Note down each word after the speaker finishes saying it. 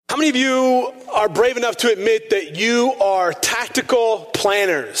How many of you are brave enough to admit that you are tactical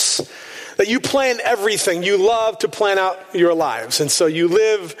planners? That you plan everything. You love to plan out your lives. And so you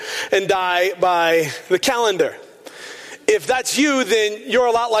live and die by the calendar. If that's you, then you're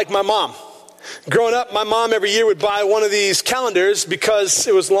a lot like my mom. Growing up, my mom every year would buy one of these calendars because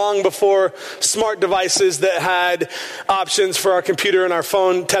it was long before smart devices that had options for our computer and our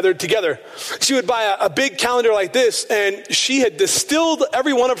phone tethered together. She would buy a big calendar like this, and she had distilled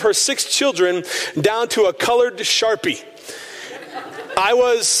every one of her 6 children down to a colored Sharpie. I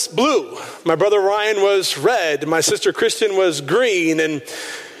was blue. My brother Ryan was red. My sister Kristen was green. And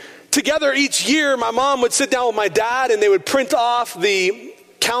together each year, my mom would sit down with my dad, and they would print off the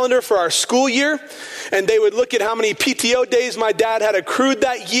calendar for our school year, and they would look at how many PTO days my dad had accrued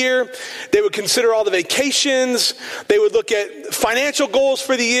that year. They would consider all the vacations. They would look at financial goals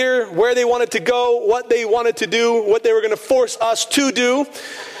for the year, where they wanted to go, what they wanted to do, what they were going to force us to do.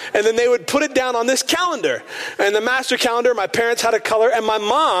 And then they would put it down on this calendar. And the master calendar, my parents had a color, and my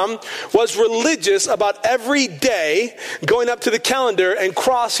mom was religious about every day going up to the calendar and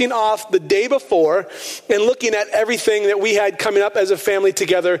crossing off the day before and looking at everything that we had coming up as a family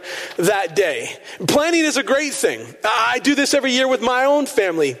together that day. Planning is a great thing. I do this every year with my own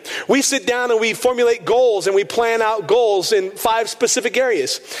family. We sit down and we formulate goals, and we plan out goals in 5 specific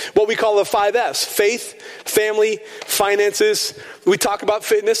areas. What we call the 5 F's: faith, family, finances. We talk about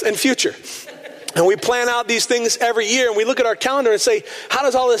fitness and future. And we plan out these things every year, and we look at our calendar and say, how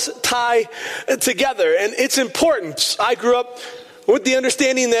does all this tie together? And it's important. I grew up with the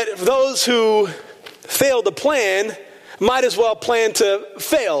understanding that those who fail to plan might as well plan to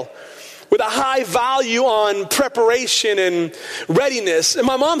fail, with a high value on preparation and readiness. And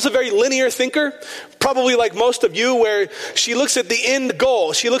my mom's a very linear thinker, probably like most of you, where she looks at the end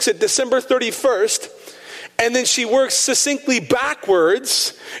goal. She looks at December 31st, and then she works succinctly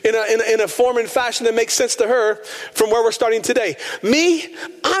backwards in a form and fashion that makes sense to her from where we're starting today. Me,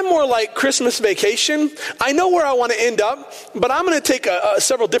 I'm more like Christmas vacation. I know where I want to end up, but I'm going to take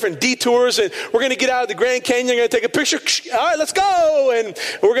several different detours, and we're going to get out of the Grand Canyon. I'm going to take a picture. All right, let's go. And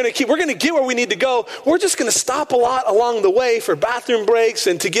we're going to get where we need to go. We're just going to stop a lot along the way for bathroom breaks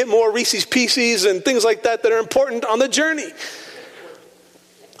and to get more Reese's Pieces and things like that are important on the journey.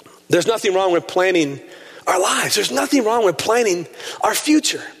 There's nothing wrong with planning our lives. There's nothing wrong with planning our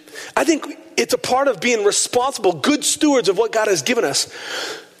future. I think it's a part of being responsible, good stewards of what God has given us.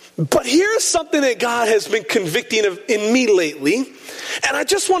 But here's something that God has been convicting of in me lately. And I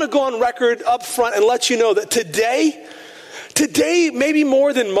just want to go on record up front and let you know that today, maybe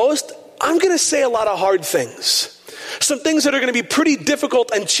more than most, I'm going to say a lot of hard things. Some things that are going to be pretty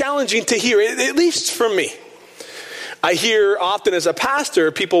difficult and challenging to hear, at least for me. I hear often as a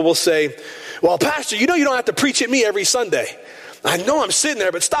pastor, people will say, well, pastor, you don't have to preach at me every Sunday. I know I'm sitting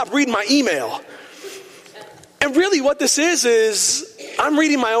there, but stop reading my email. And really what this is I'm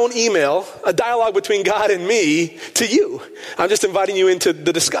reading my own email, a dialogue between God and me to you. I'm just inviting you into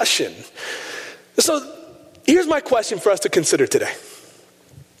the discussion. So here's my question for us to consider today.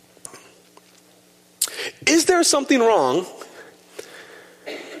 Is there something wrong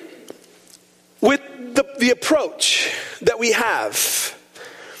with the approach that we have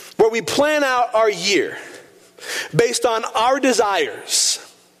where we plan out our year based on our desires,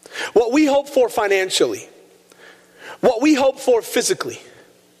 what we hope for financially, what we hope for physically,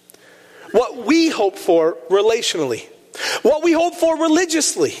 what we hope for relationally, what we hope for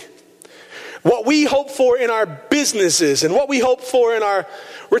religiously, what we hope for in our businesses, and what we hope for in our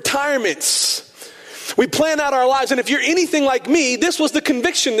retirements? We plan out our lives, and if you're anything like me, this was the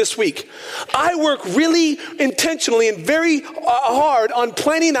conviction this week. I work really intentionally and very hard on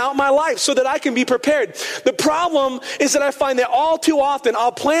planning out my life so that I can be prepared. The problem is that I find that all too often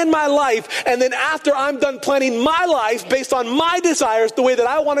I'll plan my life, and then after I'm done planning my life based on my desires, the way that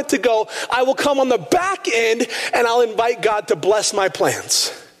I want it to go, I will come on the back end and I'll invite God to bless my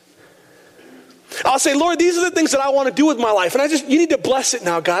plans. I'll say, Lord, these are the things that I want to do with my life. And you need to bless it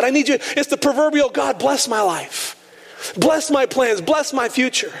now, God. I need you. It's the proverbial, God, bless my life. Bless my plans. Bless my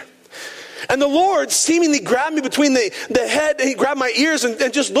future. And the Lord seemingly grabbed me between the head, and he grabbed my ears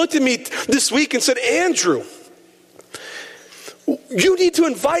and just looked at me this week and said, Andrew, you need to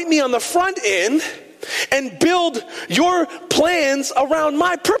invite me on the front end and build your plans around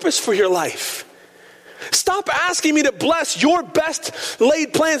my purpose for your life. Stop asking me to bless your best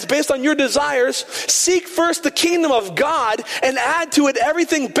laid plans based on your desires. Seek first the kingdom of God and add to it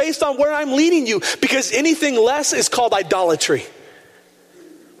everything based on where I'm leading you, because anything less is called idolatry.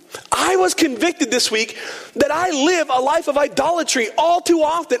 I was convicted this week that I live a life of idolatry all too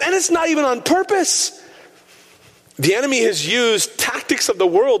often, and it's not even on purpose. The enemy has used tactics of the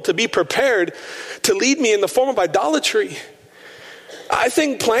world to be prepared to lead me in the form of idolatry. I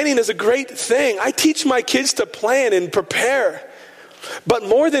think planning is a great thing. I teach my kids to plan and prepare. But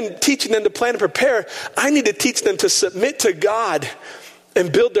more than teaching them to plan and prepare, I need to teach them to submit to God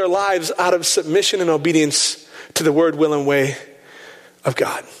and build their lives out of submission and obedience to the word, will, and way of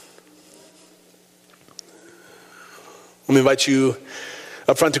God. Let me invite you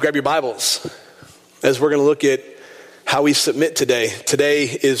up front to grab your Bibles as we're going to look at how we submit today. Today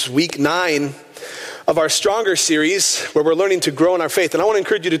is week 9 of our Stronger series, where we're learning to grow in our faith. And I want to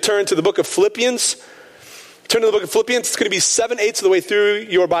encourage you to turn to the book of Philippians. Turn to the book of Philippians. It's going to be 7/8 of the way through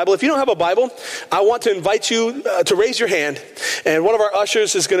your Bible. If you don't have a Bible, I want to invite you to raise your hand. And one of our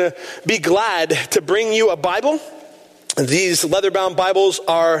ushers is going to be glad to bring you a Bible. These leather-bound Bibles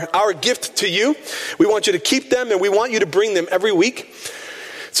are our gift to you. We want you to keep them, and we want you to bring them every week.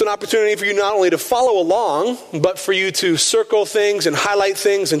 It's an opportunity for you not only to follow along, but for you to circle things and highlight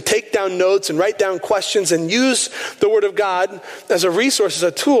things and take down notes and write down questions and use the Word of God as a resource, as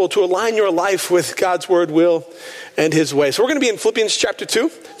a tool to align your life with God's Word, will, and His way. So we're going to be in Philippians chapter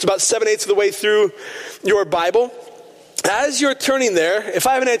 2. It's about 7/8 of the way through your Bible. As you're turning there, if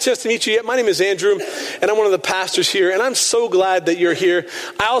I haven't had a chance to meet you yet, my name is Andrew, and I'm one of the pastors here, and I'm so glad that you're here.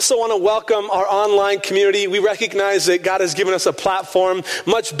 I also want to welcome our online community. We recognize that God has given us a platform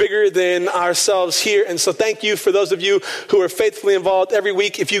much bigger than ourselves here, and so thank you for those of you who are faithfully involved every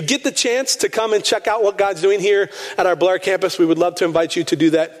week. If you get the chance to come and check out what God's doing here at our Blair campus, we would love to invite you to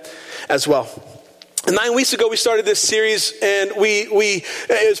do that as well. 9 weeks ago, we started this series, and it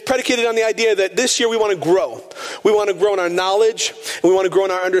was predicated on the idea that this year we want to grow. We want to grow in our knowledge, and we want to grow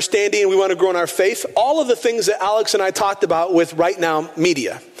in our understanding, and we want to grow in our faith. All of the things that Alex and I talked about with Right Now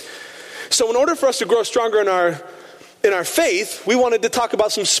Media. So in order for us to grow stronger in our faith, we wanted to talk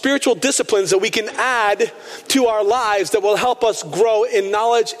about some spiritual disciplines that we can add to our lives that will help us grow in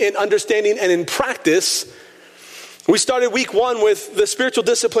knowledge, in understanding, and in practice. We started week 1 with the spiritual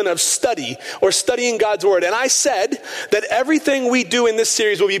discipline of study, or studying God's Word. And I said that everything we do in this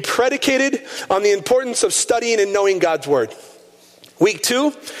series will be predicated on the importance of studying and knowing God's Word. Week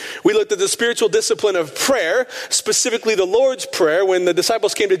 2, we looked at the spiritual discipline of prayer, specifically the Lord's Prayer, when the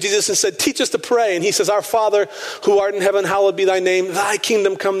disciples came to Jesus and said, "Teach us to pray." And he says, "Our Father who art in heaven, hallowed be thy name. Thy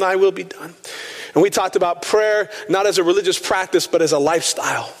kingdom come, thy will be done." And we talked about prayer not as a religious practice, but as a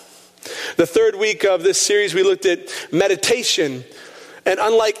lifestyle. The third week of this series, we looked at meditation. And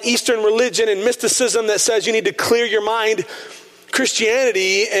unlike Eastern religion and mysticism that says you need to clear your mind,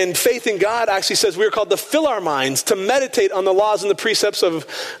 Christianity and faith in God actually says we are called to fill our minds, to meditate on the laws and the precepts of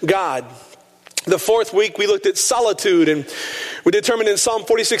God. The fourth week, we looked at solitude, and we determined in Psalm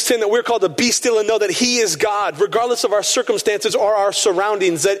 46:10 that we're called to be still and know that He is God, regardless of our circumstances or our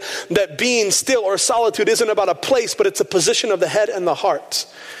surroundings, that being still or solitude isn't about a place, but it's a position of the head and the heart.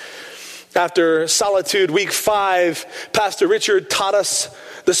 After solitude, week 5, Pastor Richard taught us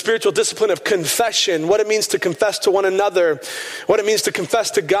the spiritual discipline of confession, what it means to confess to one another, what it means to confess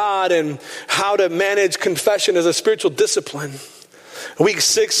to God, and how to manage confession as a spiritual discipline. Week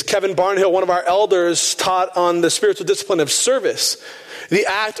 6, Kevin Barnhill, one of our elders, taught on the spiritual discipline of service, the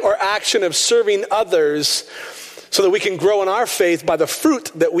act or action of serving others so that we can grow in our faith by the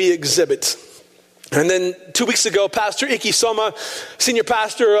fruit that we exhibit. And then 2 weeks ago, Pastor Iki Soma, senior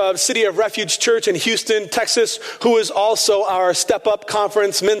pastor of City of Refuge Church in Houston, Texas, who is also our Step Up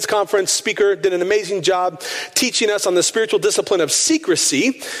Conference, men's conference speaker, did an amazing job teaching us on the spiritual discipline of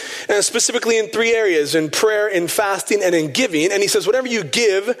secrecy, and specifically in 3 areas, in prayer, in fasting, and in giving. And he says, whatever you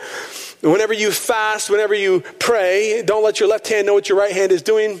give, whenever you fast, whenever you pray, don't let your left hand know what your right hand is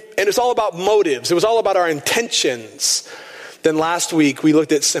doing. And it's all about motives. It was all about our intentions. Then last week, we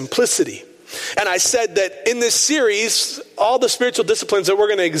looked at simplicity. And I said that in this series, all the spiritual disciplines that we're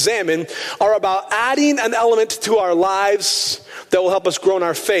going to examine are about adding an element to our lives that will help us grow in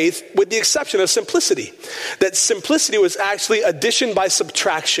our faith, with the exception of simplicity. That simplicity was actually addition by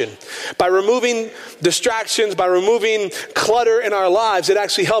subtraction. By removing distractions, by removing clutter in our lives, it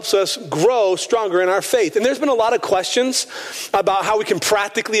actually helps us grow stronger in our faith. And there's been a lot of questions about how we can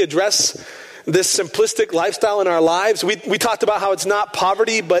practically address this simplistic lifestyle in our lives. We talked about how it's not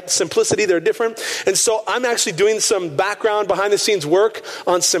poverty, but simplicity. They're different. And so I'm actually doing some background behind the scenes work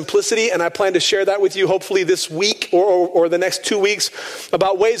on simplicity, and I plan to share that with you hopefully this week or the next 2 weeks,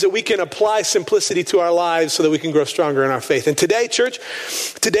 about ways that we can apply simplicity to our lives so that we can grow stronger in our faith. And today, church,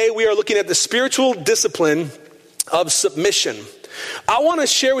 we are looking at the spiritual discipline of submission. I want to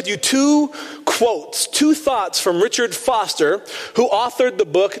share with you 2 quotes, two thoughts from Richard Foster, who authored the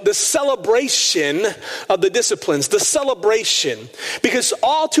book, The Celebration of the Disciplines. The celebration. Because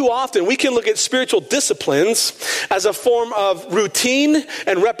all too often we can look at spiritual disciplines as a form of routine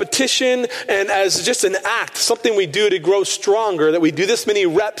and repetition and as just an act, something we do to grow stronger, that we do this many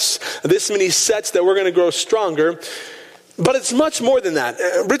reps, this many sets that we're going to grow stronger. But it's much more than that.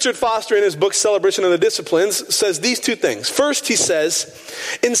 Richard Foster, in his book, Celebration of the Disciplines, says these two things. First, he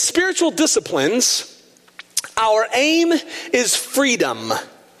says, in spiritual disciplines, our aim is freedom,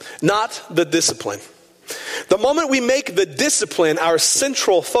 not the discipline. The moment we make the discipline our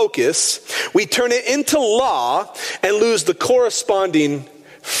central focus, we turn it into law and lose the corresponding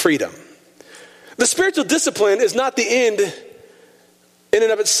freedom. The spiritual discipline is not the end in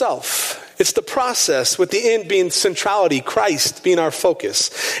and of itself. It's the process, with the end being centrality, Christ being our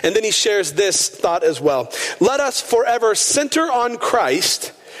focus. And then he shares this thought as well. Let us forever center on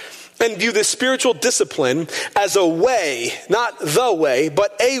Christ and view the spiritual discipline as a way, not the way,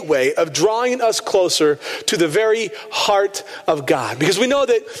 but a way of drawing us closer to the very heart of God. Because we know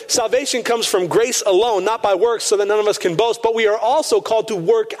that salvation comes from grace alone, not by works, so that none of us can boast, but we are also called to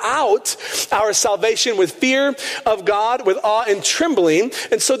work out our salvation with fear of God, with awe and trembling.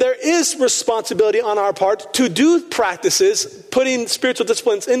 And so there is responsibility on our part to do practices, putting spiritual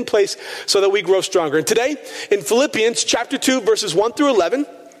disciplines in place so that we grow stronger. And today, in Philippians chapter 2, verses 1 through 11,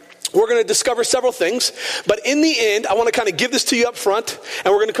 we're going to discover several things, but in the end, I want to kind of give this to you up front,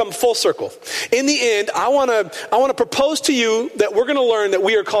 and we're going to come full circle. In the end, I want to propose to you that we're going to learn that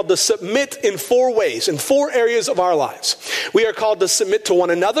we are called to submit in 4 ways, in 4 areas of our lives. We are called to submit to one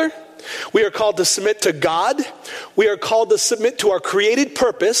another. We are called to submit to God. We are called to submit to our created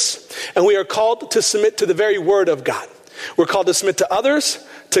purpose, and we are called to submit to the very word of God. We're called to submit to others,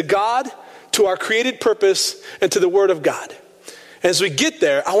 to God, to our created purpose, and to the word of God. As we get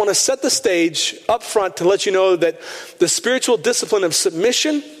there, I want to set the stage up front to let you know that the spiritual discipline of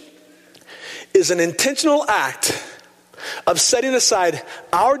submission is an intentional act of setting aside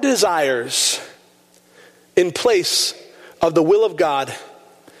our desires in place of the will of God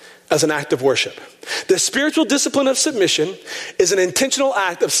as an act of worship. The spiritual discipline of submission is an intentional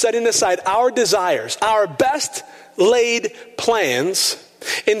act of setting aside our desires, our best laid plans,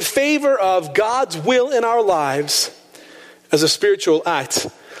 in favor of God's will in our lives as a spiritual act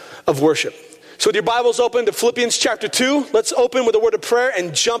of worship. So with your Bibles open to Philippians chapter 2, let's open with a word of prayer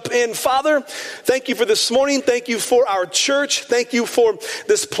and jump in. Father, thank you for this morning. Thank you for our church. Thank you for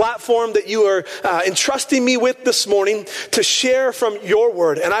this platform that you are entrusting me with this morning to share from your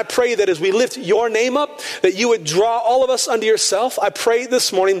word. And I pray that as we lift your name up, that you would draw all of us unto yourself. I pray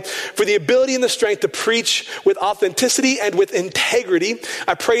this morning for the ability and the strength to preach with authenticity and with integrity.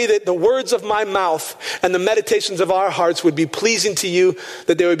 I pray that the words of my mouth and the meditations of our hearts would be pleasing to you,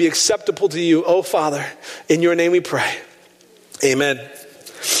 that they would be acceptable to you. Oh, Father, in your name we pray. Amen.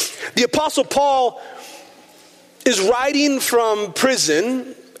 The Apostle Paul is writing from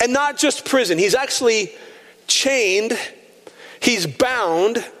prison, and not just prison. He's actually chained, he's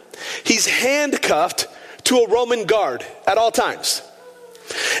bound, he's handcuffed to a Roman guard at all times.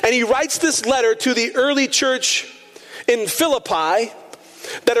 And he writes this letter to the early church in Philippi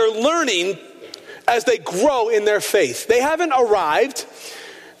that are learning as they grow in their faith. They haven't arrived.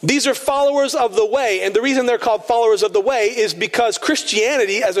 These are followers of the way, and the reason they're called followers of the way is because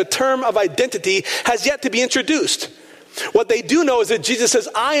Christianity as a term of identity has yet to be introduced. What they do know is that Jesus says,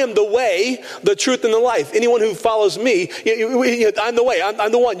 I am the way, the truth, and the life. Anyone who follows me, I'm the way,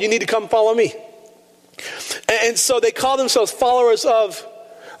 I'm the one. You need to come follow me. And so they call themselves followers of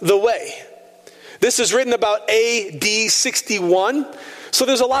the way. This is written about AD 61. So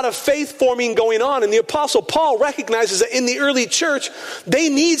there's a lot of faith forming going on. And the Apostle Paul recognizes that in the early church, they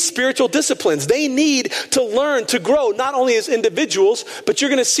need spiritual disciplines. They need to learn to grow, not only as individuals, but you're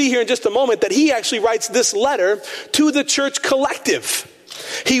going to see here in just a moment that he actually writes this letter to the church collective.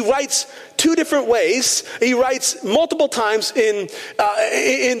 He writes 2 different ways. He writes multiple times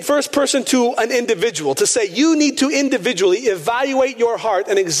in first person to an individual to say, you need to individually evaluate your heart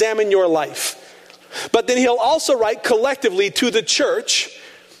and examine your life. But then he'll also write collectively to the church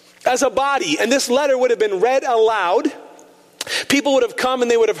as a body. And this letter would have been read aloud. People would have come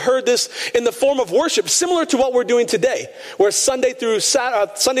and they would have heard this in the form of worship, similar to what we're doing today, where Sunday through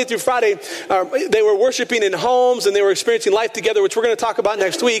Friday, they were worshiping in homes and they were experiencing life together, which we're going to talk about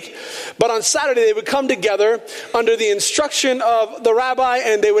next week. But on Saturday, they would come together under the instruction of the rabbi,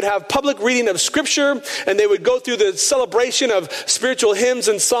 and they would have public reading of scripture, and they would go through the celebration of spiritual hymns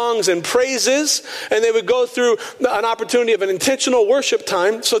and songs and praises, and they would go through an opportunity of an intentional worship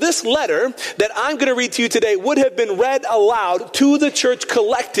time. So this letter that I'm going to read to you today would have been read aloud out to the church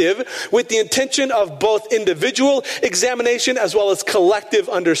collective with the intention of both individual examination as well as collective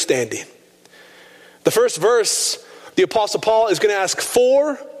understanding. The first verse, the Apostle Paul is going to ask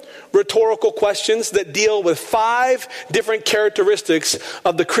 4 rhetorical questions that deal with 5 different characteristics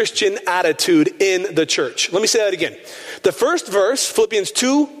of the Christian attitude in the church. Let me say that again. The first verse, Philippians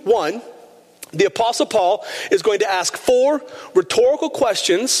 2:1, the Apostle Paul is going to ask 4 rhetorical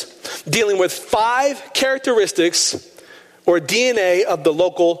questions dealing with 5 characteristics or DNA of the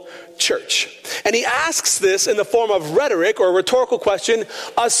local church. And he asks this in the form of rhetoric or a rhetorical question,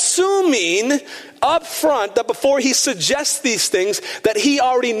 assuming up front that before he suggests these things, that he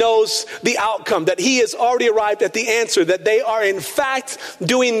already knows the outcome, that he has already arrived at the answer, that they are in fact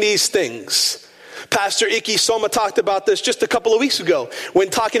doing these things. Pastor Iki Soma talked about this just a couple of weeks ago when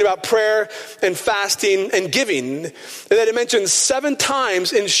talking about prayer and fasting and giving. And that it mentions 7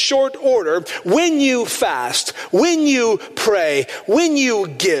 times in short order, when you fast, when you pray, when you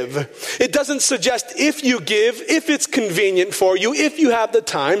give. It doesn't suggest if you give, if it's convenient for you, if you have the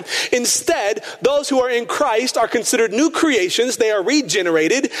time. Instead, those who are in Christ are considered new creations. They are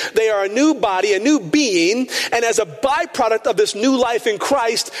regenerated. They are a new body, a new being. And as a byproduct of this new life in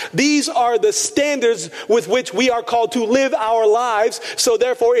Christ, these are the standards with which we are called to live our lives. So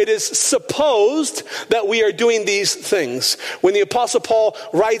therefore it is supposed that we are doing these things. When the Apostle Paul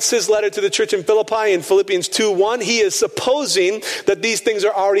writes his letter to the church in Philippi in Philippians 2:1, he is supposing that these things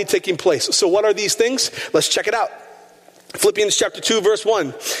are already taking place. So what are these things? Let's check it out. Philippians chapter 2 verse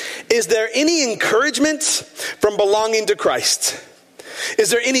 1. Is there any encouragement from belonging to Christ? Is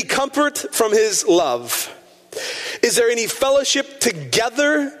there any comfort from his love? Is there any fellowship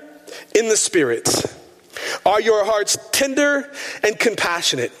together in the Spirit? Are your hearts tender and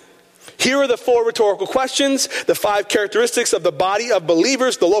compassionate? Here are the 4 rhetorical questions. The 5 characteristics of the body of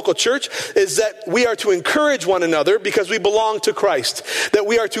believers, the local church, is that we are to encourage one another because we belong to Christ. That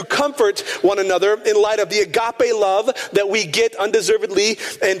we are to comfort one another in light of the agape love that we get undeservedly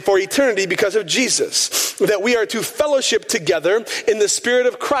and for eternity because of Jesus. That we are to fellowship together in the Spirit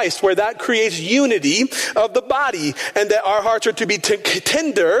of Christ, where that creates unity of the body. And that our hearts are to be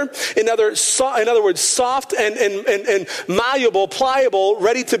tender, in other words, soft and malleable, pliable,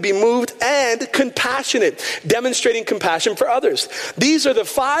 ready to be moved, and compassionate, demonstrating compassion for others. These are the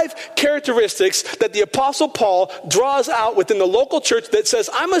 5 characteristics that the Apostle Paul draws out within the local church that says,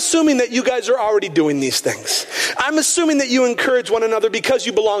 I'm assuming that you guys are already doing these things. I'm assuming that you encourage one another because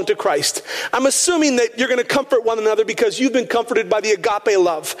you belong to Christ. I'm assuming that you're going to comfort one another because you've been comforted by the agape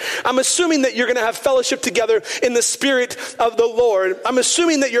love. I'm assuming that you're going to have fellowship together in the Spirit of the Lord. I'm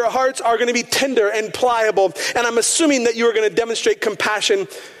assuming that your hearts are going to be tender and pliable. And I'm assuming that you are going to demonstrate compassion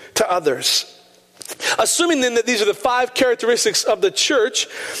to others. Assuming then that these are the 5 characteristics of the church,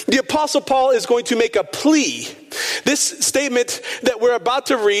 the Apostle Paul is going to make a plea. This statement that we're about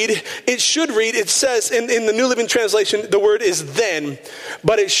to read, it says in the New Living Translation, the word is then,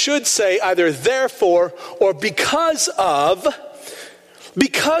 but it should say either therefore or because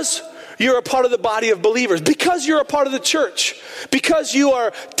you're a part of the body of believers, because you're a part of the church, because you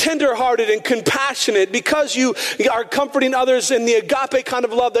are tenderhearted and compassionate, because you are comforting others in the agape kind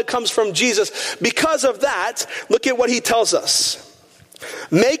of love that comes from Jesus. Because of that, look at what he tells us.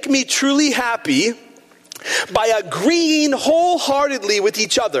 Make me truly happy by agreeing wholeheartedly with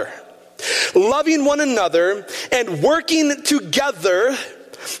each other, loving one another, and working together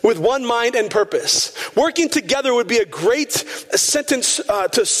with one mind and purpose. Working together would be a great sentence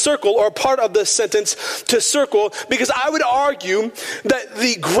to circle, or part of the sentence to circle, because I would argue that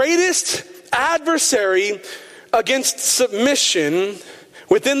the greatest adversary against submission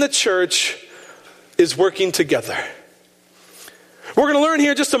within the church is working together. We're going to learn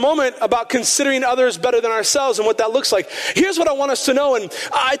here in just a moment about considering others better than ourselves and what that looks like. Here's what I want us to know, and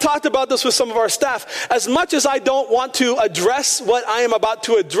I talked about this with some of our staff. As much as I don't want to address what I am about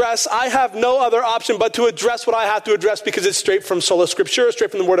to address, I have no other option but to address what I have to address because it's straight from sola scriptura,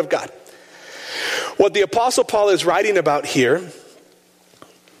 straight from the Word of God. What the Apostle Paul is writing about here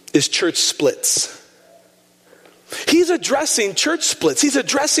is church splits. He's addressing church splits. He's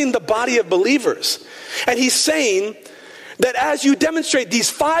addressing the body of believers. And he's saying that as you demonstrate these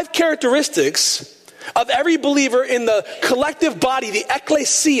 5 characteristics of every believer in the collective body, the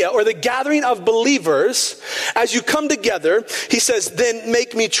ecclesia, or the gathering of believers, as you come together, he says, then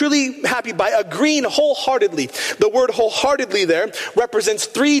make me truly happy by agreeing wholeheartedly. The word wholeheartedly there represents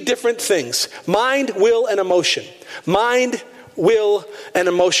 3 different things: mind, will, and emotion. Mind, will, and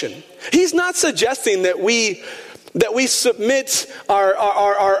emotion. He's not suggesting that we submit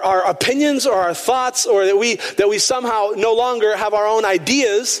our opinions or our thoughts, or that we somehow no longer have our own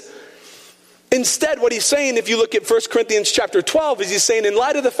ideas. Instead, what he's saying, if you look at 1 Corinthians chapter 12, is he's saying, in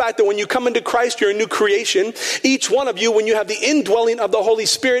light of the fact that when you come into Christ, you're a new creation, each one of you, when you have the indwelling of the Holy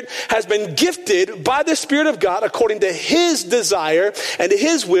Spirit, has been gifted by the Spirit of God according to his desire and to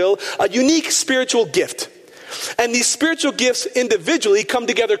his will, a unique spiritual gift. And these spiritual gifts individually come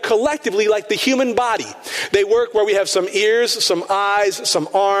together collectively like the human body. They work where we have some ears, some eyes, some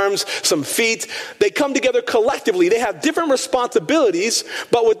arms, some feet. They come together collectively. They have different responsibilities,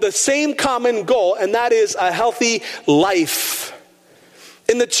 but with the same common goal, and that is a healthy life.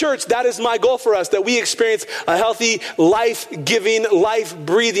 In the church, that is my goal for us, that we experience a healthy, life-giving,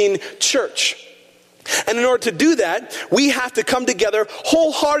 life-breathing church. And in order to do that, we have to come together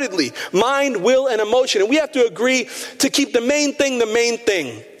wholeheartedly, mind, will, and emotion. And we have to agree to keep the main thing the main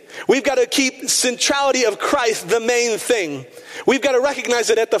thing. We've got to keep centrality of Christ the main thing. We've got to recognize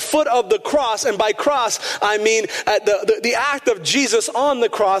that at the foot of the cross, and by cross, I mean at the act of Jesus on the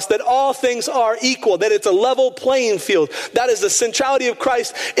cross, that all things are equal, that it's a level playing field. That is the centrality of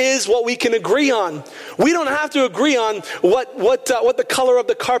Christ is what we can agree on. We don't have to agree on what the color of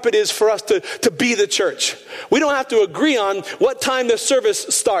the carpet is for us to be the church. We don't have to agree on what time the service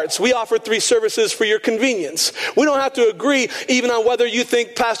starts. We offer 3 services for your convenience. We don't have to agree even on whether you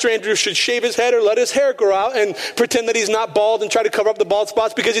think Pastor Andrew should shave his head or let his hair grow out and pretend that he's not bald and try to cover up the bald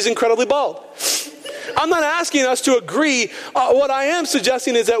spots because he's incredibly bald. I'm not asking us to agree. What I am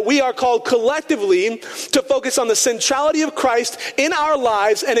suggesting is that we are called collectively to focus on the centrality of Christ in our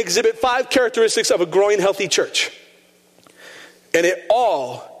lives and exhibit 5 characteristics of a growing, healthy church. And it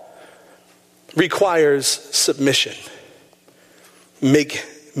all requires submission. Make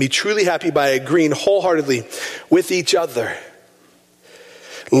me truly happy by agreeing wholeheartedly with each other.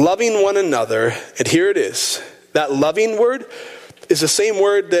 Loving one another, and here it is. That loving word is the same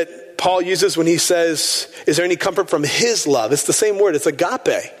word that Paul uses when he says, is there any comfort from his love? It's the same word. It's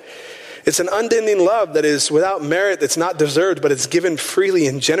agape. It's an unending love that is without merit, that's not deserved, but it's given freely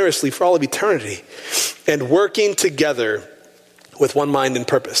and generously for all of eternity. And working together with one mind and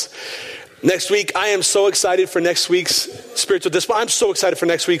purpose. Next week, I am so excited for next week's spiritual discipline. I'm so excited for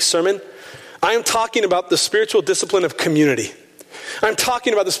next week's sermon. I am talking about the spiritual discipline of community. I'm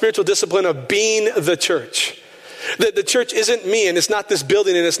talking about the spiritual discipline of being the church. That the church isn't me, and it's not this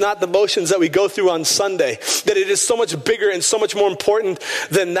building, and it's not the motions that we go through on Sunday. That it is so much bigger and so much more important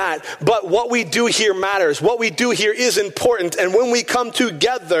than that. But what we do here matters. What we do here is important. And when we come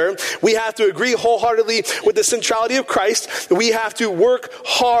together, we have to agree wholeheartedly with the centrality of Christ. We have to work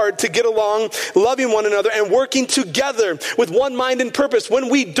hard to get along, loving one another, and working together with one mind and purpose. When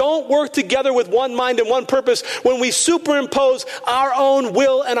we don't work together with one mind and one purpose, when we superimpose our own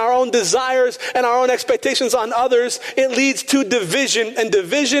will and our own desires and our own expectations on others, it leads to division, and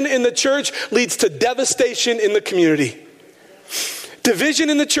division in the church leads to devastation in the community. Division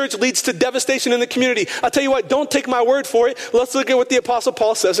in the church leads to devastation in the community. I'll tell you what, don't take my word for it. Let's look at what the Apostle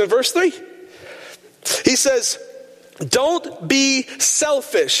Paul says in verse 3. He says, don't be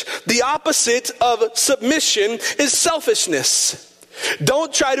selfish. The opposite of submission is selfishness.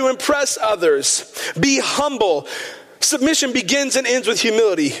 Don't try to impress others. Be humble. Submission begins and ends with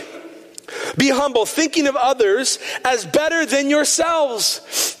humility. Be humble, thinking of others as better than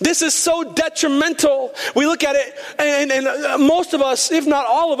yourselves. This is so detrimental. We look at it, and most of us, if not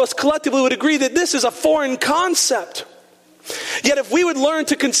all of us, collectively would agree that this is a foreign concept. Yet if we would learn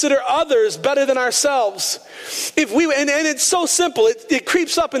to consider others better than ourselves, and it's so simple, it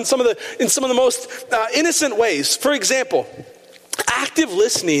creeps up in some of the most innocent ways. For example, active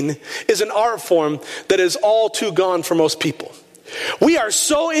listening is an art form that is all too gone for most people. We are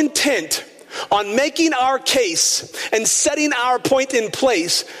so intent on making our case and setting our point in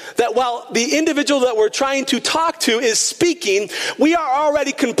place that while the individual that we're trying to talk to is speaking, we are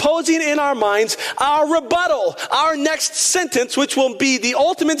already composing in our minds our rebuttal, our next sentence, which will be the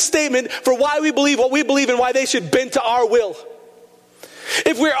ultimate statement for why we believe what we believe and why they should bend to our will.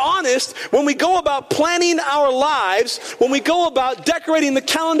 If we're honest, when we go about planning our lives, when we go about decorating the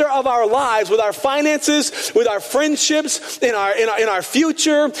calendar of our lives with our finances, with our friendships, in our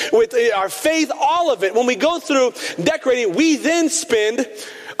future, with our faith, all of it, when we go through decorating, we then spend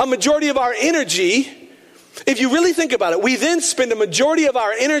a majority of our energy. If you really think about it, we then spend a majority of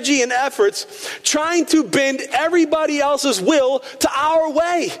our energy and efforts trying to bend everybody else's will to our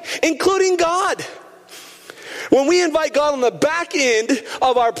way, including God. When we invite God on the back end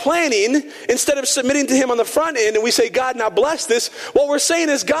of our planning, instead of submitting to him on the front end, and we say, God, now bless this, what we're saying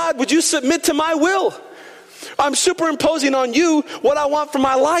is, God, would you submit to my will? I'm superimposing on you what I want for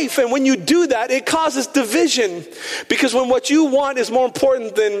my life. And when you do that, it causes division. Because when what you want is more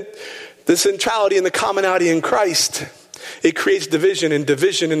important than the centrality and the commonality in Christ, it creates division, and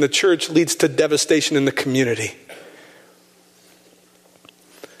division in the church leads to devastation in the community.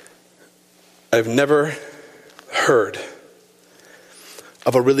 I've never heard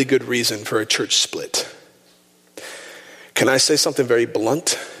of a really good reason for a church split. Can I say something very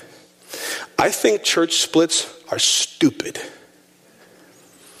blunt? I think church splits are stupid.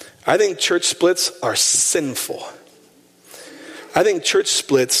 I think church splits are sinful. I think church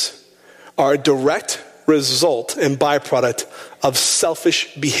splits are a direct result and byproduct of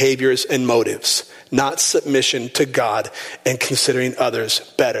selfish behaviors and motives, not submission to God and considering others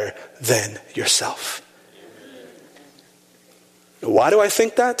better than yourself. Why do I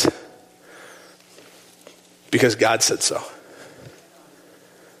think that? Because God said so.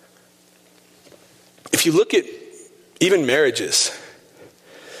 If you look at even marriages,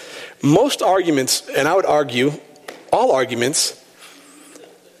 most arguments, and I would argue all arguments,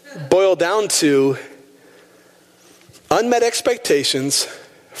 boil down to unmet expectations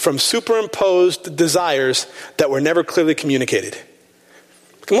from superimposed desires that were never clearly communicated.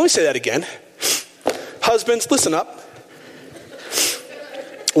 Let me say that again. Husbands, listen up.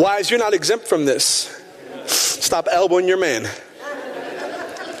 Wives, you're not exempt from this. Stop elbowing your man.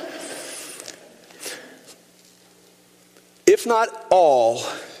 If not all,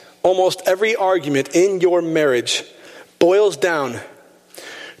 almost every argument in your marriage boils down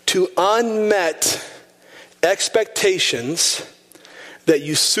to unmet expectations that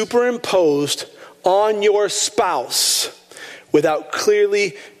you superimposed on your spouse without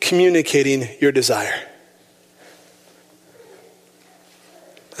clearly communicating your desire.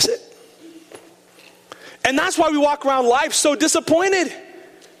 That's it. And that's why we walk around life so disappointed.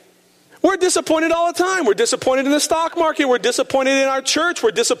 We're disappointed all the time. We're disappointed in the stock market. We're disappointed in our church. We're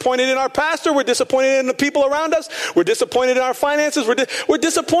disappointed in our pastor. We're disappointed in the people around us. We're disappointed in our finances. We're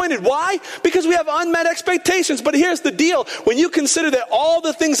disappointed. Why? Because we have unmet expectations. But here's the deal. When you consider that all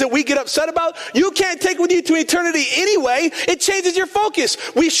the things that we get upset about, you can't take with you to eternity anyway, it changes your focus.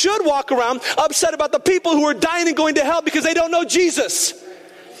 We should walk around upset about the people who are dying and going to hell because they don't know Jesus.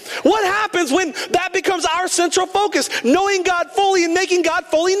 What happens when that becomes our central focus? Knowing God fully and making God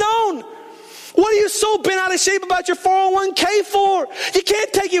fully known. What are you so bent out of shape about your 401k for? You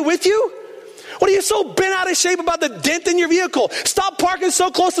can't take it with you. What are you so bent out of shape about the dent in your vehicle? Stop parking so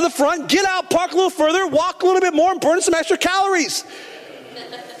close to the front. Get out, park a little further, walk a little bit more, and burn some extra calories.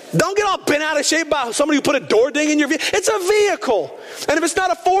 Don't get all bent out of shape about somebody who put a door ding in your vehicle. It's a vehicle. And if it's not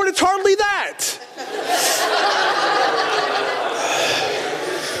a Ford, it's hardly that.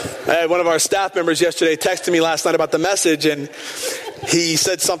 I had one of our staff members yesterday texted me last night about the message, and he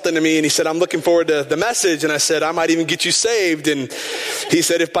said something to me, and he said, I'm looking forward to the message. And I said, I might even get you saved. And he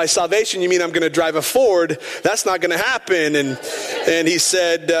said, if by salvation you mean I'm going to drive a Ford, that's not going to happen. And he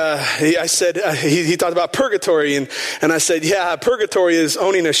said, he talked about purgatory. And I said, yeah, purgatory is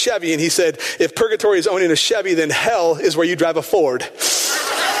owning a Chevy. And he said, if purgatory is owning a Chevy, then hell is where you drive a Ford.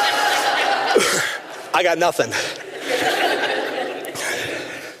 I got nothing.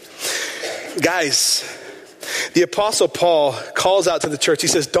 Guys, the Apostle Paul calls out to the church. He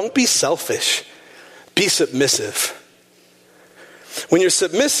says, don't be selfish. Be submissive. When you're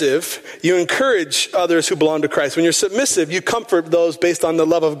submissive, you encourage others who belong to Christ. When you're submissive, you comfort those based on the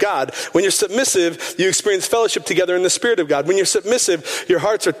love of God. When you're submissive, you experience fellowship together in the Spirit of God. When you're submissive, your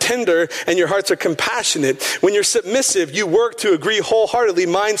hearts are tender and your hearts are compassionate. When you're submissive, you work to agree wholeheartedly,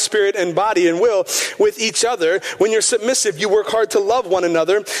 mind, spirit, and body and will with each other. When you're submissive, you work hard to love one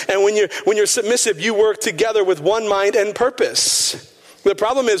another. And when you're submissive, you work together with one mind and purpose. The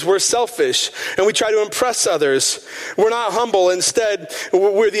problem is we're selfish and we try to impress others. We're not humble. Instead,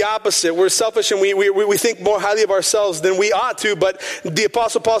 we're the opposite. We're selfish and we think more highly of ourselves than we ought to. But the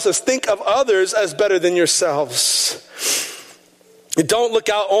Apostle Paul says, think of others as better than yourselves. Don't look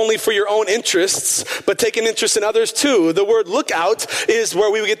out only for your own interests, but take an interest in others too. The word look out is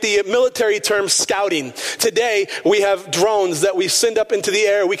where we get the military term scouting. Today, we have drones that we send up into the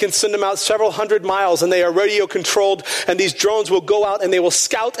air. We can send them out several hundred miles, and they are radio controlled. And these drones will go out and they will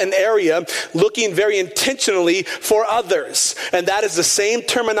scout an area looking very intentionally for others. And that is the same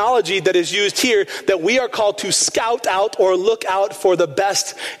terminology that is used here, that we are called to scout out or look out for the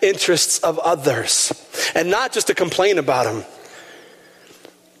best interests of others. And not just to complain about them.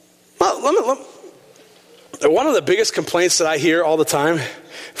 One of the biggest complaints that I hear all the time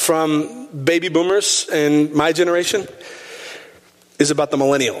from baby boomers and my generation is about the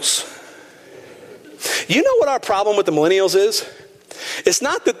millennials. You know what our problem with the millennials is? It's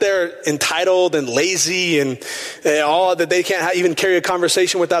not that they're entitled and lazy and all that they can't even carry a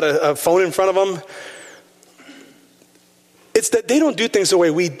conversation without a phone in front of them. It's that they don't do things the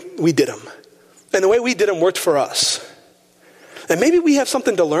way we did them. And the way we did them worked for us. And maybe we have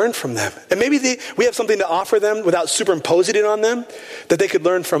something to learn from them. And maybe we have something to offer them without superimposing it on them that they could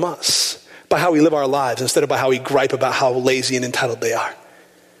learn from us by how we live our lives instead of by how we gripe about how lazy and entitled they are.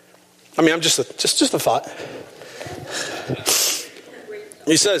 I mean, I'm just a thought.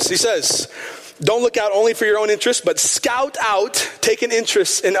 He says, don't look out only for your own interest, but scout out, take an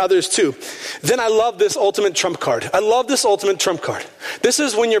interest in others too. Then I love this ultimate trump card. This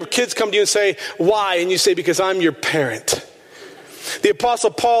is when your kids come to you and say, why? And you say, because I'm your parent. The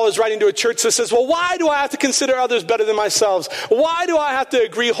Apostle Paul is writing to a church that says, well, why do I have to consider others better than myself? Why do I have to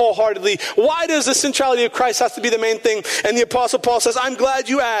agree wholeheartedly? Why does the centrality of Christ have to be the main thing? And the Apostle Paul says, I'm glad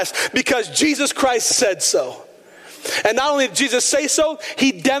you asked, because Jesus Christ said so. And not only did Jesus say so,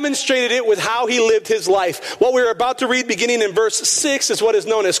 he demonstrated it with how he lived his life. What we're about to read beginning in verse 6 is what is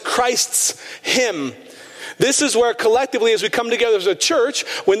known as Christ's hymn. This is where collectively as we come together as a church,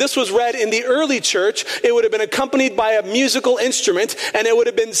 when this was read in the early church, it would have been accompanied by a musical instrument and it would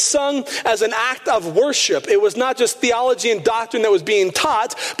have been sung as an act of worship. It was not just theology and doctrine that was being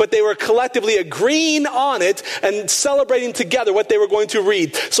taught, but they were collectively agreeing on it and celebrating together what they were going to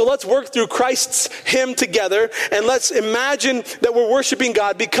read. So let's work through Christ's hymn together and let's imagine that we're worshiping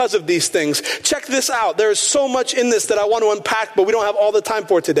God because of these things. Check this out. There's so much in this that I want to unpack, but we don't have all the time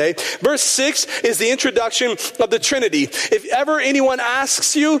for today. Verse 6 is the introduction of the Trinity. If ever anyone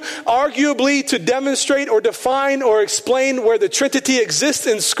asks you, arguably, to demonstrate or define or explain where the Trinity exists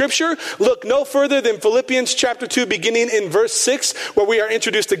in Scripture, look no further than Philippians chapter 2, beginning in verse 6, where we are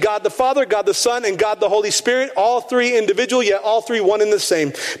introduced to God the Father, God the Son, and God the Holy Spirit, all three individual, yet all three one and the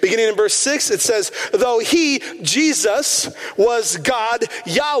same. Beginning in verse 6, it says, though he, Jesus, was God,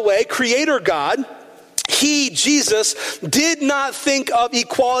 Yahweh, Creator God, he, Jesus, did not think of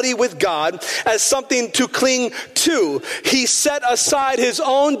equality with God as something to cling to. He set aside his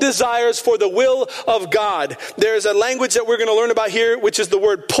own desires for the will of God. There's a language that we're going to learn about here, which is the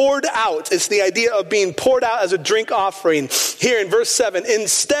word poured out. It's the idea of being poured out as a drink offering. Here in verse 7,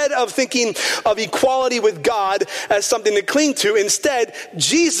 instead of thinking of equality with God as something to cling to, instead,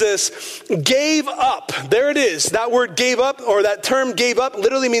 Jesus gave up. There it is. That word gave up, or that term gave up,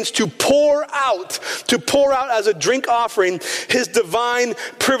 literally means to pour out as a drink offering his divine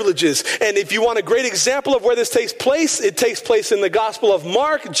privileges. And if you want a great example of where this takes place, it takes place in the Gospel of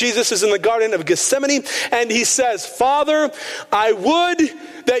Mark. Jesus is in the Garden of Gethsemane and he says, Father, I would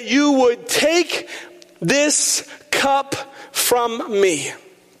that you would take this cup from me.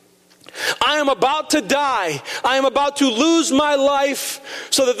 I am about to die. I am about to lose my life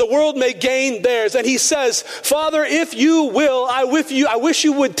so that the world may gain theirs. And he says, Father, if you will, I wish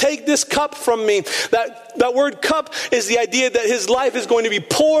you would take this cup from me. That word cup is the idea that his life is going to be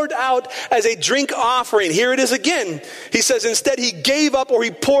poured out as a drink offering. Here it is again. He says instead he gave up, or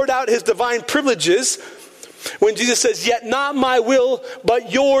he poured out his divine privileges when Jesus says, yet not my will, but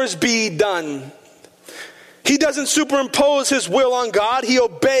yours be done. He doesn't superimpose his will on God. He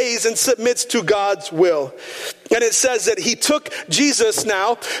obeys and submits to God's will. And it says that Jesus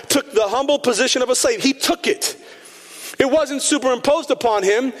took the humble position of a slave. He took it. It wasn't superimposed upon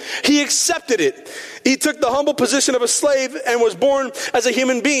him. He accepted it. He took the humble position of a slave and was born as a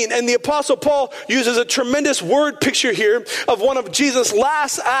human being. And the Apostle Paul uses a tremendous word picture here of one of Jesus'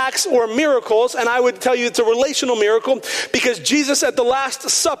 last acts or miracles. And I would tell you it's a relational miracle because Jesus at the Last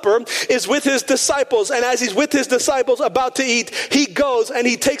Supper is with his disciples. And as he's with his disciples about to eat, he goes and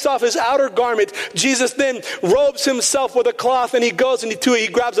he takes off his outer garment. Jesus then robes himself with a cloth and he goes and he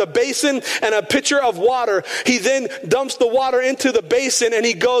grabs a basin and a pitcher of water. He then dumps the water into the basin and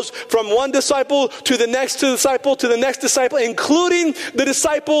he goes from one disciple to the next disciple to the next disciple, including the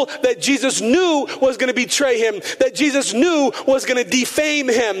disciple that Jesus knew was going to betray him, that Jesus knew was going to defame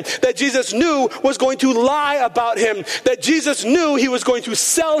him, that Jesus knew was going to lie about him, that Jesus knew he was going to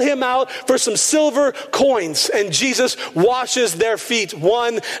sell him out for some silver coins. And Jesus washes their feet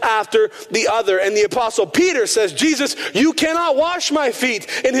one after the other. And the Apostle Peter says, Jesus, you cannot wash my feet,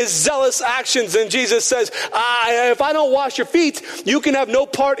 in his zealous actions. And Jesus says, if I don't wash your feet, you can have no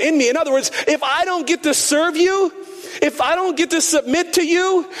part in me. In other words, if I don't get to serve you, if I don't get to submit to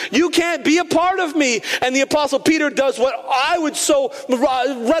you, you can't be a part of me. And the Apostle Peter does what I would so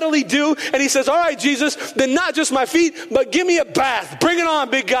readily do. And he says, all right, Jesus, then not just my feet, but give me a bath. Bring it on,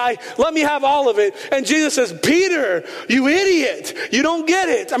 big guy. Let me have all of it. And Jesus says, Peter, you idiot. You don't get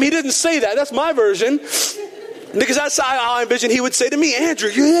it. I mean, he didn't say that. That's my version. Because that's how I envision he would say to me, Andrew,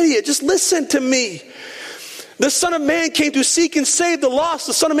 you idiot. Just listen to me. The Son of Man came to seek and save the lost.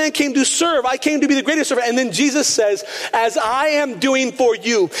 The Son of Man came to serve. I came to be the greatest servant. And then Jesus says, as I am doing for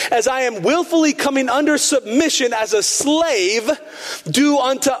you, as I am willfully coming under submission as a slave, do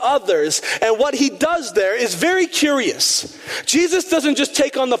unto others. And what he does there is very curious. Jesus doesn't just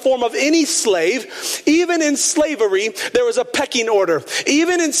take on the form of any slave. Even in slavery, there was a pecking order.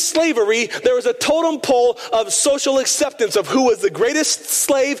 Even in slavery, there was a totem pole of social acceptance of who was the greatest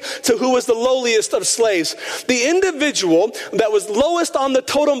slave to who was the lowliest of slaves. The individual that was lowest on the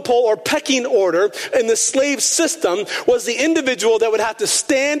totem pole or pecking order in the slave system was the individual that would have to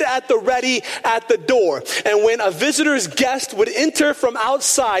stand at the ready at the door. And when a visitor's guest would enter from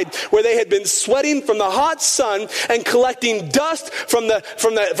outside, where they had been sweating from the hot sun and collecting dust from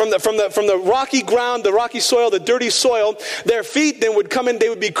the rocky ground, the rocky soil, the dirty soil, their feet then would come in. They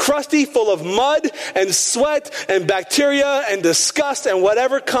would be crusty, full of mud and sweat and bacteria and disgust and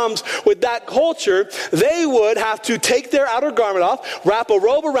whatever comes with that culture. They would have to take their outer garment off, wrap a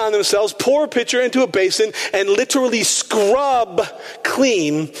robe around themselves, pour a pitcher into a basin, and literally scrub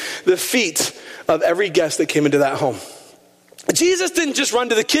clean the feet of every guest that came into that home. Jesus didn't just run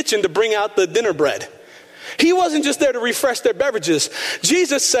to the kitchen to bring out the dinner bread. He wasn't just there to refresh their beverages.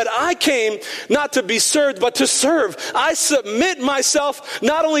 Jesus said, I came not to be served, but to serve. I submit myself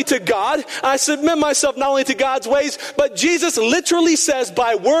not only to God, I submit myself not only to God's ways, but Jesus literally says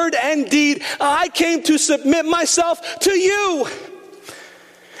by word and deed, I came to submit myself to you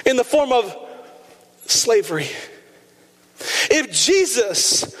in the form of slavery. If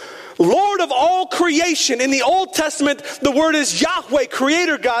Jesus, Lord of all creation, in the Old Testament, the word is Yahweh,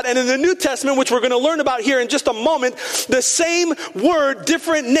 Creator God. And in the New Testament, which we're going to learn about here in just a moment, the same word,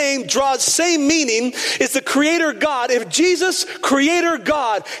 different name, draws same meaning. It's the Creator God. If Jesus, Creator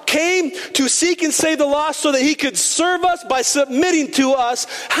God, came to seek and save the lost so that he could serve us by submitting to us,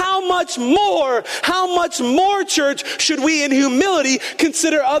 how much more, church, should we in humility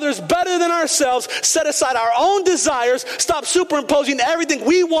consider others better than ourselves, set aside our own desires, stop superimposing everything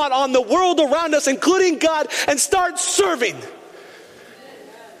we want on the world around us, including God, and start serving.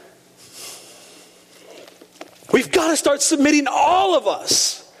 We've got to start submitting, all of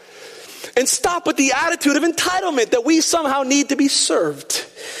us, and stop with the attitude of entitlement that we somehow need to be served.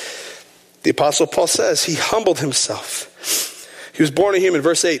 The Apostle Paul says he humbled himself. He was born a human,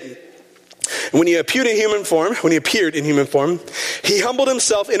 verse 8. And when he appeared in human form, he humbled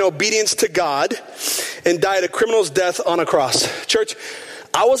himself in obedience to God and died a criminal's death on a cross. Church,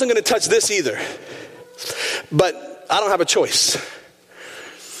 I wasn't going to touch this either, but I don't have a choice.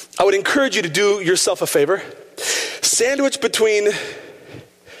 I would encourage you to do yourself a favor. Sandwich between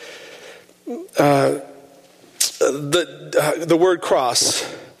the word cross,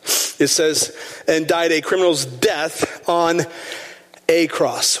 it says, and died a criminal's death on a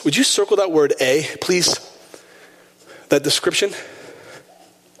cross. Would you circle that word a, please? That description.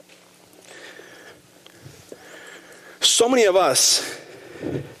 So many of us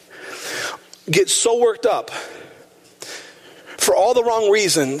get so worked up for all the wrong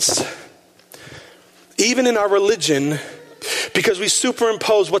reasons, even in our religion, because we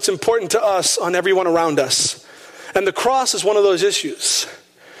superimpose what's important to us on everyone around us. And the cross is one of those issues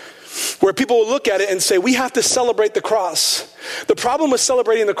where people will look at it and say, we have to celebrate the cross. The problem with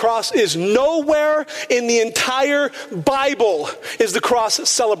celebrating the cross is nowhere in the entire Bible is the cross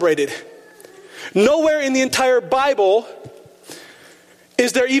celebrated. Nowhere in the entire Bible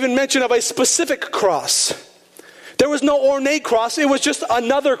is there even mention of a specific cross. There was no ornate cross. It was just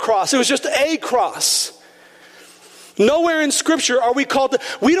another cross. It was just a cross. Nowhere in Scripture are we called to,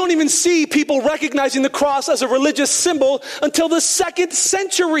 we don't even see people recognizing the cross as a religious symbol until the 2nd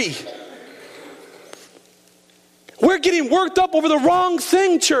century. We're getting worked up over the wrong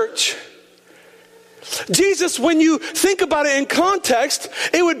thing, church. Jesus, when you think about it in context,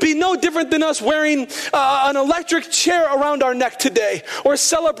 it would be no different than us wearing an electric chair around our neck today, or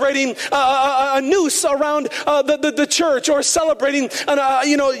celebrating a noose around the church, or celebrating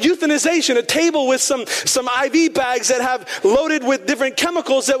euthanization, a table with some IV bags that have loaded with different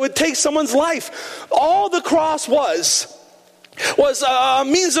chemicals that would take someone's life. All the cross was a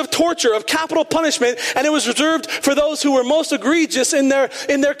means of torture, of capital punishment, and it was reserved for those who were most egregious in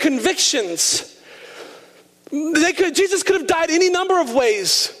their convictions. Jesus could have died any number of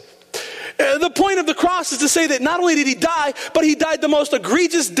ways. The point of the cross is to say that not only did he die, but he died the most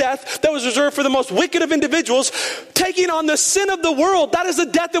egregious death that was reserved for the most wicked of individuals, taking on the sin of the world. That is the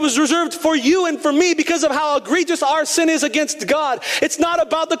death that was reserved for you and for me because of how egregious our sin is against God. It's not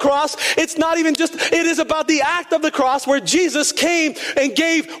about the cross. It's not even just, it is about the act of the cross where Jesus came and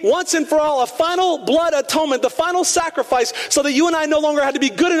gave once and for all a final blood atonement, the final sacrifice, so that you and I no longer had to be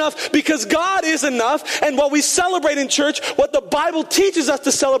good enough because God is enough. And what we celebrate in church, what the Bible teaches us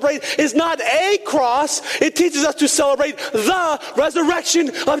to celebrate, is not a cross. It teaches us to celebrate the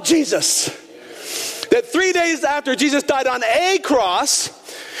resurrection of Jesus. That 3 days after Jesus died on a cross,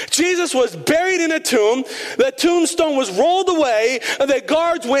 Jesus was buried in a tomb. The tombstone was rolled away. The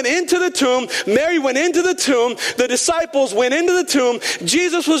guards went into the tomb. Mary went into the tomb. The disciples went into the tomb.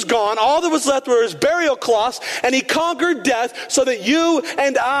 Jesus was gone. All that was left were his burial cloths, and he conquered death so that you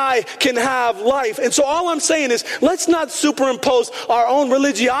and I can have life. And so all I'm saying is, let's not superimpose our own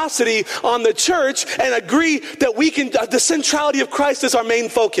religiosity on the church and agree that we can, the centrality of Christ is our main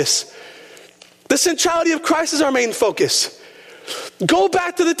focus. The centrality of Christ is our main focus. Go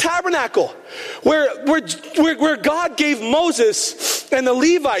back to the tabernacle where God gave Moses and the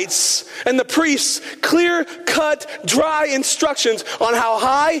Levites and the priests clear-cut, dry instructions on how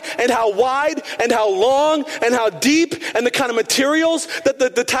high and how wide and how long and how deep and the kind of materials that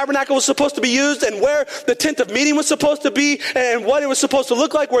the tabernacle was supposed to be used and where the tent of meeting was supposed to be and what it was supposed to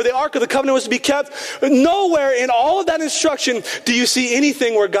look like, where the Ark of the Covenant was to be kept. Nowhere in all of that instruction do you see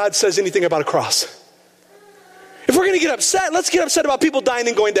anything where God says anything about a cross. If we're going to get upset, let's get upset about people dying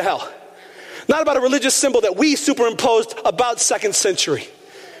and going to hell. Not about a religious symbol that we superimposed about 2nd century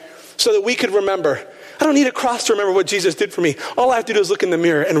so that we could remember. I don't need a cross to remember what Jesus did for me. All I have to do is look in the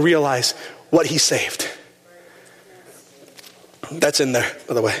mirror and realize what he saved. That's in there,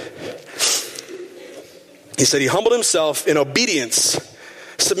 by the way. He said he humbled himself in obedience.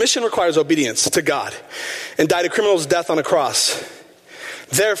 Submission requires obedience to God, and died a criminal's death on a cross.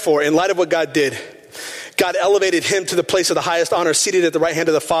 Therefore, in light of what God did, God elevated him to the place of the highest honor, seated at the right hand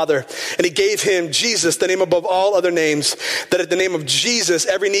of the Father. And he gave him, Jesus, the name above all other names, that at the name of Jesus,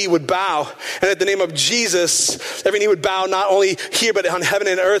 every knee would bow. And at the name of Jesus, every knee would bow, not only here, but on heaven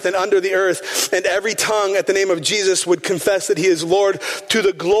and earth and under the earth. And every tongue at the name of Jesus would confess that he is Lord, to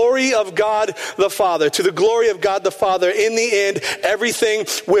the glory of God the Father. To the glory of God the Father. In the end, everything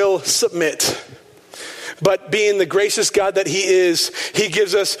will submit. But being the gracious God that he is, he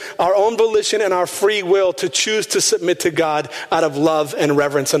gives us our own volition and our free will to choose to submit to God out of love and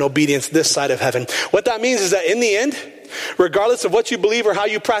reverence and obedience this side of heaven. What that means is that in the end, regardless of what you believe or how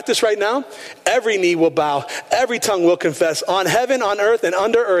you practice right now, every knee will bow, every tongue will confess on heaven, on earth, and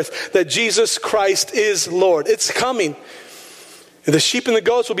under earth that Jesus Christ is Lord. It's coming. The sheep and the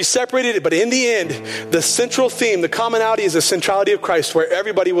goats will be separated, but in the end, the central theme, the commonality is the centrality of Christ, where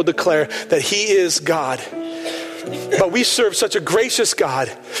everybody will declare that he is God. But we serve such a gracious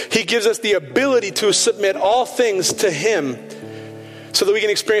God. He gives us the ability to submit all things to him so that we can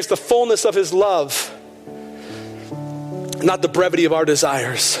experience the fullness of his love, not the brevity of our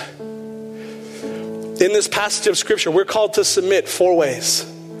desires. In this passage of Scripture, we're called to submit 4 ways.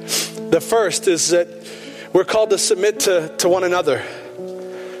 The first is that we're called to submit to one another.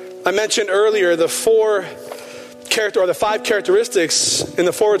 I mentioned earlier the 5 characteristics in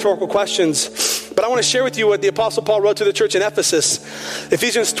the 4 rhetorical questions. But I want to share with you what the Apostle Paul wrote to the church in Ephesus.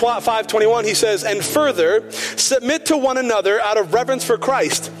 Ephesians 5:21, he says, and further, submit to one another out of reverence for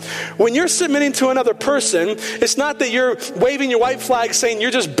Christ. When you're submitting to another person, it's not that you're waving your white flag saying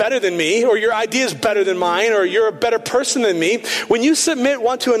you're just better than me, or your idea is better than mine, or you're a better person than me. When you submit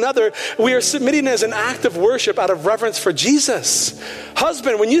one to another, we are submitting as an act of worship out of reverence for Jesus.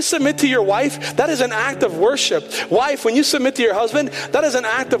 Husband, when you submit to your wife, that is an act of worship. Wife, when you submit to your husband, that is an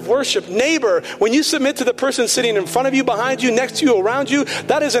act of worship. Neighbor, when you submit to the person sitting in front of you, behind you, next to you, around you,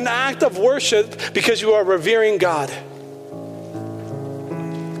 that is an act of worship because you are revering God.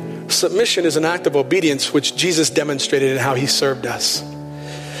 Submission is an act of obedience, which Jesus demonstrated in how he served us.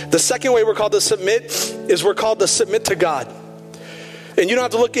 The second way we're called to submit is we're called to submit to God. And you don't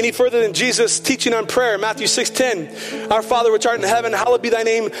have to look any further than Jesus' teaching on prayer. Matthew 6:10, our Father which art in heaven, hallowed be thy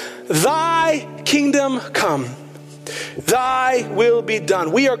name. Thy kingdom come. Thy will be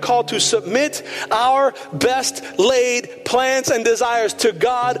done. We are called to submit our best laid plans and desires to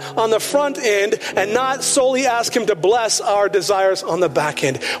God on the front end and not solely ask him to bless our desires on the back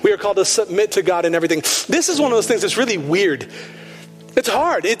end. We are called to submit to God in everything. This is one of those things that's really weird. It's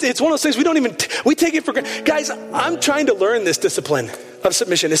hard. It's one of those things we take it for granted. Guys, I'm trying to learn this discipline. of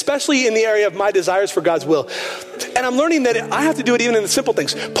submission, especially in the area of my desires for God's will. And I'm learning that I have to do it even in the simple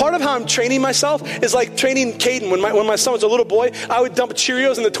things. Part of how I'm training myself is like training Caden. When my son was a little boy, I would dump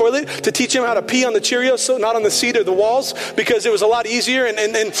Cheerios in the toilet to teach him how to pee on the Cheerios, so not on the seat or the walls, because it was a lot easier. And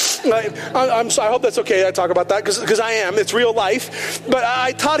I hope that's okay. I talk about that because I am. It's real life. But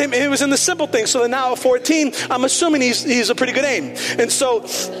I taught him it was in the simple things. So that now at 14, I'm assuming he's a pretty good aim. And so,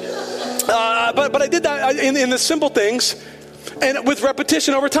 but I did that in the simple things. And with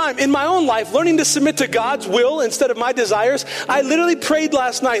repetition over time, in my own life, learning to submit to God's will instead of my desires, I literally prayed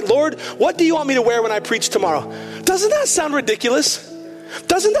last night, Lord, what do you want me to wear when I preach tomorrow? Doesn't that sound ridiculous?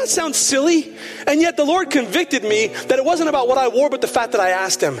 Doesn't that sound silly? And yet the Lord convicted me that it wasn't about what I wore, but the fact that I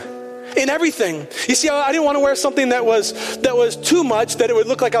asked him. In everything. You see, I didn't want to wear something that was too much, that it would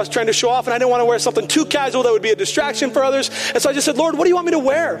look like I was trying to show off, and I didn't want to wear something too casual that would be a distraction for others. And so I just said, Lord, what do you want me to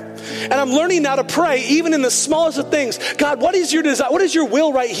wear? And I'm learning now to pray, even in the smallest of things. God, what is your desire? What is your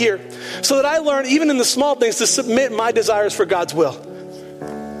will right here? So that I learn, even in the small things, to submit my desires for God's will.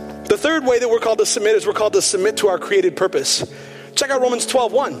 The third way that we're called to submit is we're called to submit to our created purpose. Check out Romans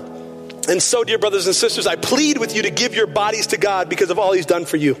 12:1. And so, dear brothers and sisters, I plead with you to give your bodies to God because of all he's done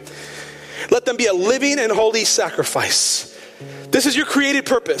for you. Let them be a living and holy sacrifice. This is your created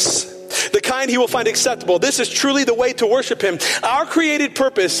purpose, the kind he will find acceptable. This is truly the way to worship him. Our created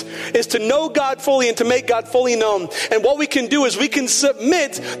purpose is to know God fully and to make God fully known. And what we can do is we can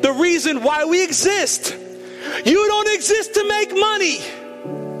submit the reason why we exist. You don't exist to make money.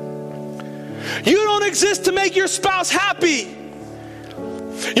 You don't exist to make your spouse happy.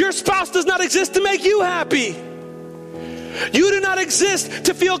 Your spouse does not exist to make you happy. You do not exist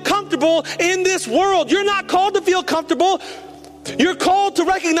to feel comfortable in this world. You're not called to feel comfortable. You're called to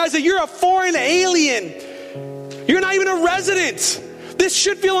recognize that you're a foreign alien. You're not even a resident. This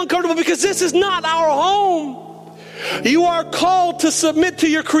should feel uncomfortable because this is not our home. You are called to submit to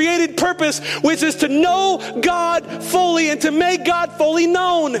your created purpose, which is to know God fully and to make God fully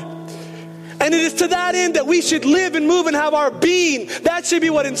known. And it is to that end that we should live and move and have our being. That should be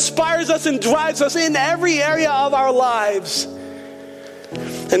what inspires us and drives us in every area of our lives.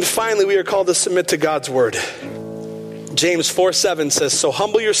 And finally, we are called to submit to God's word. James 4:7 says, so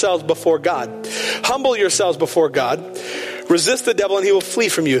humble yourselves before God. Humble yourselves before God. Resist the devil and he will flee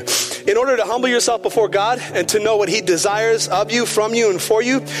from you. In order to humble yourself before God and to know what he desires of you, from you, and for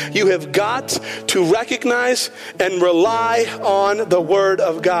you, you have got to recognize and rely on the word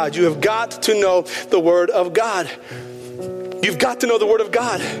of God. You have got to know the word of God. You've got to know the word of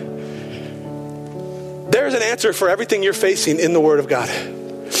God. There's an answer for everything you're facing in the word of God.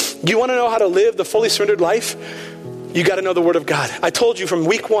 You want to know how to live the fully surrendered life? You got to know the word of God. I told you from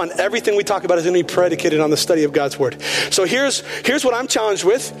week 1, everything we talk about is going to be predicated on the study of God's word. So here's what I'm challenged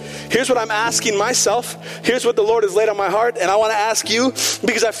with. Here's what I'm asking myself. Here's what the Lord has laid on my heart. And I want to ask you,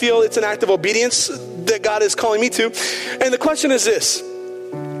 because I feel it's an act of obedience that God is calling me to. And the question is this.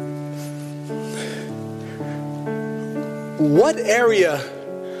 What area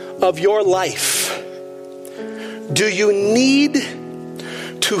of your life do you need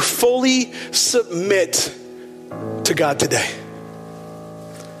to fully submit to God today?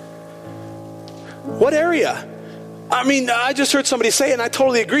 What area? I mean, I just heard somebody say it, and I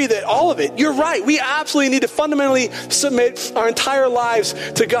totally agree that all of it. You're right. We absolutely need to fundamentally submit our entire lives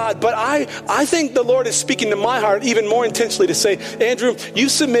to God. But I think the Lord is speaking to my heart even more intensely to say, Andrew, you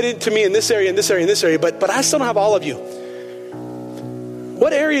submitted to me in this area, in this area, in this area, but I still don't have all of you.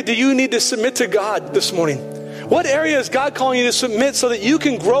 What area do you need to submit to God this morning? What area is God calling you to submit so that you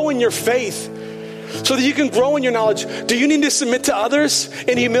can grow in your faith? So that you can grow in your knowledge? Do you need to submit to others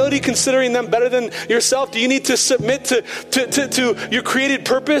in humility, considering them better than yourself? Do you need to submit to your created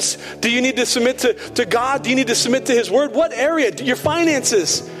purpose? Do you need to submit to God? Do you need to submit to his word? What area? Your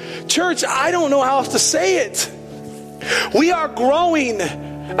finances. Church, I don't know how else to say it. We are growing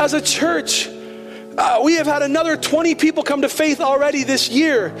as a church. We have had another 20 people come to faith already this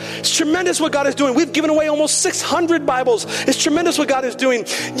year. It's tremendous what God is doing. We've given away almost 600 Bibles. It's tremendous what God is doing.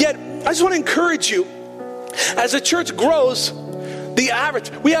 Yet, I just want to encourage you, as the church grows, the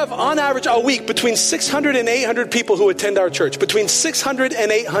average, we have on average a week between 600 and 800 people who attend our church. Between 600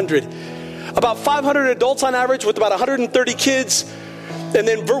 and 800. About 500 adults on average with about 130 kids. And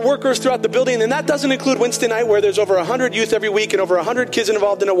then workers throughout the building. And that doesn't include Wednesday night where there's over 100 youth every week and over 100 kids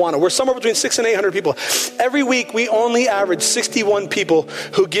involved in Awana. We're somewhere between 600 and 800 people. Every week we only average 61 people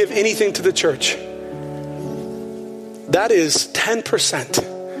who give anything to the church. That is 10%.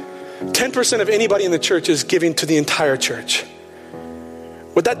 10% of anybody in the church is giving to the entire church.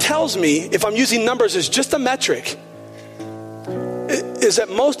 What that tells me, if I'm using numbers as just a metric, is that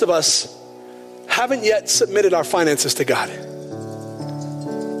most of us haven't yet submitted our finances to God.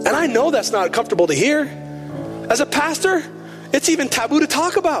 And I know that's not comfortable to hear. As a pastor, it's even taboo to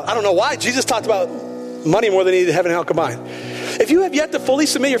talk about. I don't know why. Jesus talked about money more than he did heaven and hell combined. If you have yet to fully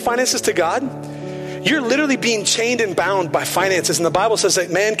submit your finances to God, you're literally being chained and bound by finances. And the Bible says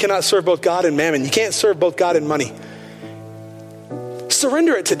that man cannot serve both God and mammon. You can't serve both God and money.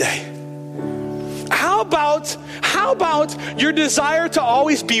 Surrender it today. How about your desire to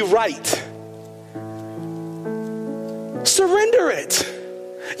always be right? Surrender it.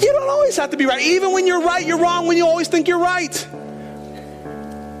 You don't always have to be right. Even when you're right, you're wrong when you always think you're right.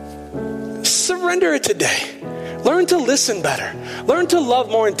 Surrender it today. Learn to listen better. Learn to love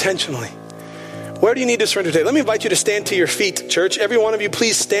more intentionally. Where do you need to surrender today? Let me invite you to stand to your feet, church. Every one of you,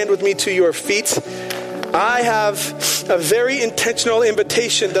 please stand with me to your feet. I have a very intentional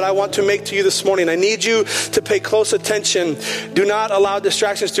invitation that I want to make to you this morning. I need you to pay close attention. Do not allow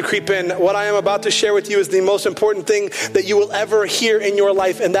distractions to creep in. What I am about to share with you is the most important thing that you will ever hear in your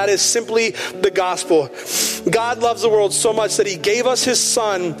life, and that is simply the gospel. God loves the world so much that he gave us his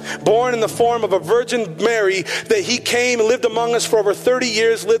son, born in the form of a Virgin Mary, that he came and lived among us for over 30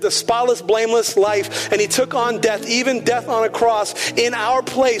 years, lived a spotless, blameless life, and he took on death, even death on a cross, in our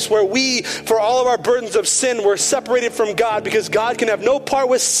place, where we, for all of our burdens of sin, were separated from God, because God can have no part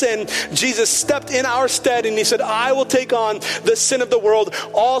with sin. Jesus stepped in our stead and he said, I will take on the sin of the world,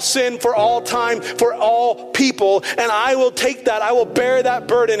 all sin for all time, for all people, and I will take that, I will bear that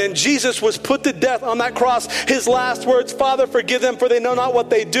burden. And Jesus was put to death on that cross. His last words, Father, forgive them, for they know not what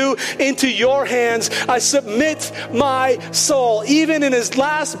they do. Into your hands I submit my soul. Even in his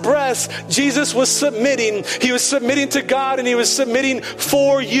last breath, Jesus was submitting. He was submitting to God, and he was submitting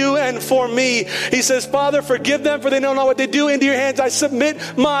for you and for me. He says, Father, forgive them, for they know not what they do. Into your hands I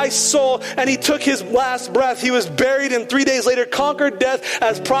submit my soul. And he took his last breath. He was buried, and 3 days later conquered death,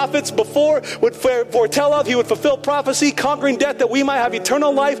 as prophets before would foretell of. He would fulfill prophecy, conquering death, that we might have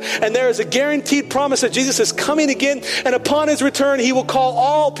eternal life. And there is a guaranteed promise that Jesus is coming again, and upon his return he will call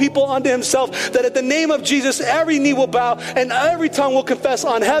all people unto himself, that at the name of Jesus every knee will bow and every tongue will confess,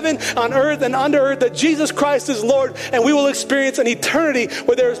 on heaven, on earth, and under earth, that Jesus Christ is Lord. And we will experience an eternity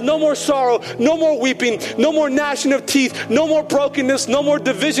where there is no more sorrow, no more weeping, no more gnashing of teeth, no more brokenness, no more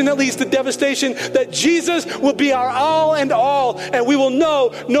division that leads to devastation, that Jesus will be our all and all, and we will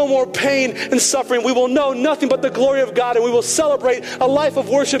know no more pain and suffering. We will know nothing but the glory of God, and we will celebrate a life of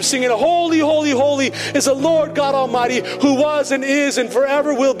worship, singing, holy, holy, holy is the Lord God Almighty, who was and is and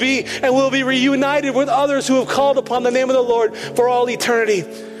forever will be, and will be reunited with others who have called upon the name of the Lord for all eternity.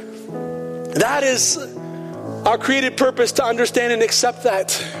 That is our created purpose, to understand and accept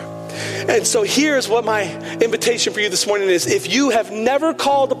that. And so here's what my invitation for you this morning is. If you have never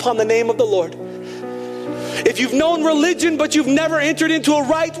called upon the name of the Lord, if you've known religion but you've never entered into a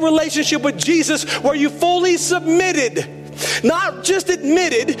right relationship with Jesus, where you fully submitted, not just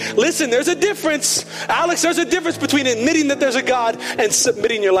admitted. Listen, there's a difference. Alex, there's a difference between admitting that there's a God and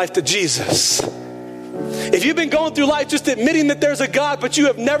submitting your life to Jesus. If you've been going through life just admitting that there's a God, but you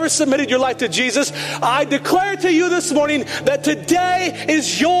have never submitted your life to Jesus, I declare to you this morning that today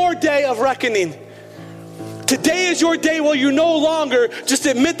is your day of reckoning. Today is your day where you no longer just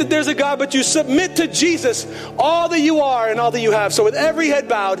admit that there's a God, but you submit to Jesus all that you are and all that you have. So with every head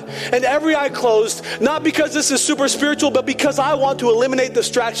bowed and every eye closed, not because this is super spiritual, but because I want to eliminate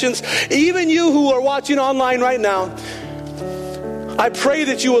distractions, even you who are watching online right now, I pray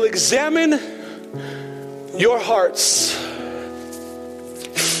that you will examine your hearts.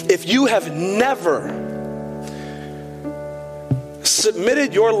 If you have never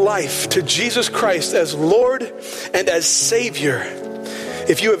submitted your life to Jesus Christ as Lord and as Savior,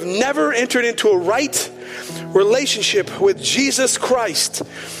 if you have never entered into a right relationship with Jesus Christ,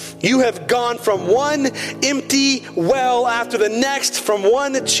 you have gone from one empty well after the next, from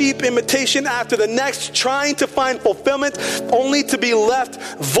one cheap imitation after the next, trying to find fulfillment only to be left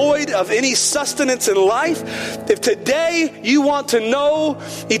void of any sustenance in life. If today you want to know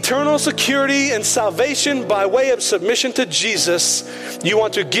eternal security and salvation by way of submission to Jesus, you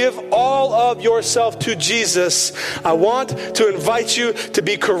want to give all of yourself to Jesus, I want to invite you to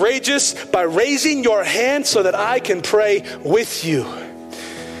be courageous by raising your hand so that I can pray with you.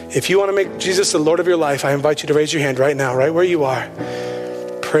 If you want to make Jesus the Lord of your life, I invite you to raise your hand right now, right where you are.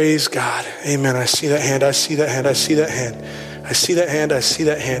 Praise God. Amen. I see that hand. I see that hand. I see that hand. I see that hand. I see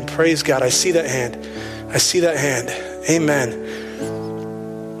that hand. Praise God. I see that hand. I see that hand. Amen.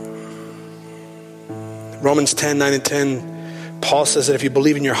 Romans 10:9-10, Paul says that if you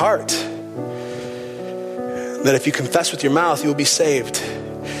believe in your heart, that if you confess with your mouth, you will be saved.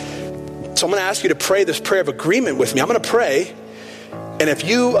 So I'm going to ask you to pray this prayer of agreement with me. I'm going to pray. And if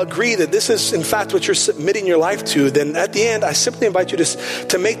you agree that this is in fact what you're submitting your life to, then at the end, I simply invite you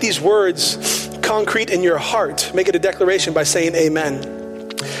to make these words concrete in your heart. Make it a declaration by saying amen.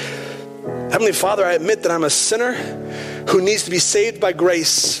 Heavenly Father, I admit that I'm a sinner who needs to be saved by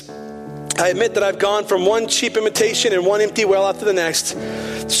grace. I admit that I've gone from one cheap imitation and one empty well after the next,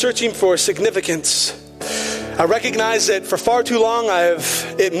 searching for significance. I recognize that for far too long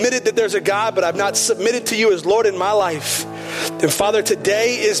I've admitted that there's a God, but I've not submitted to you as Lord in my life. And Father,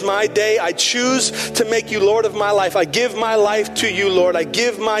 today is my day. I choose to make you Lord of my life. I give my life to you, Lord. I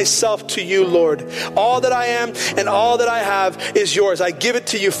give myself to you, Lord. All that I am and all that I have is yours. I give it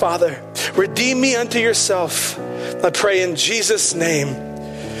to you, Father. Redeem me unto yourself. I pray in Jesus' name.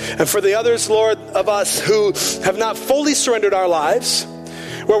 And for the others, Lord, of us who have not fully surrendered our lives,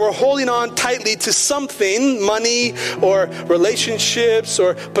 where we're holding on tightly to something, money or relationships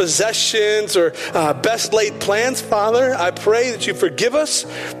or possessions or best laid plans, Father, I pray that you forgive us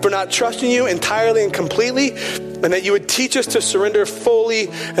for not trusting you entirely and completely, and that you would teach us to surrender fully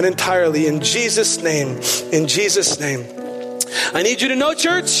and entirely. In Jesus' name, in Jesus' name. I need you to know,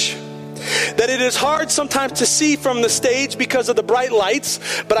 church, that it is hard sometimes to see from the stage because of the bright lights,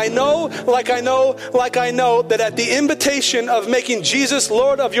 but I know that at the invitation of making Jesus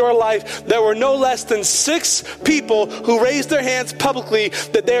Lord of your life, there were no less than 6 people who raised their hands publicly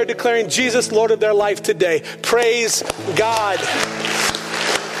that they are declaring Jesus Lord of their life today. Praise God.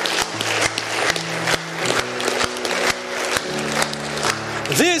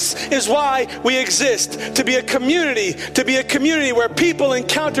 This is why we exist, to be a community where people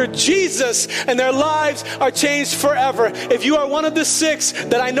encounter Jesus and their lives are changed forever. If you are one of the 6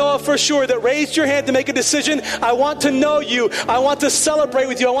 that I know of for sure that raised your hand to make a decision, I want to know you. I want to celebrate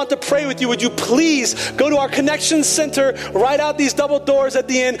with you. I want to pray with you. Would you please go to our Connection Center, right out these double doors at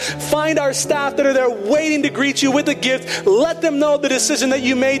the end, find our staff that are there waiting to greet you with a gift. Let them know the decision that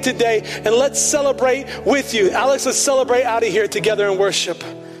you made today, and let's celebrate with you. Alex, let's celebrate out of here together in worship.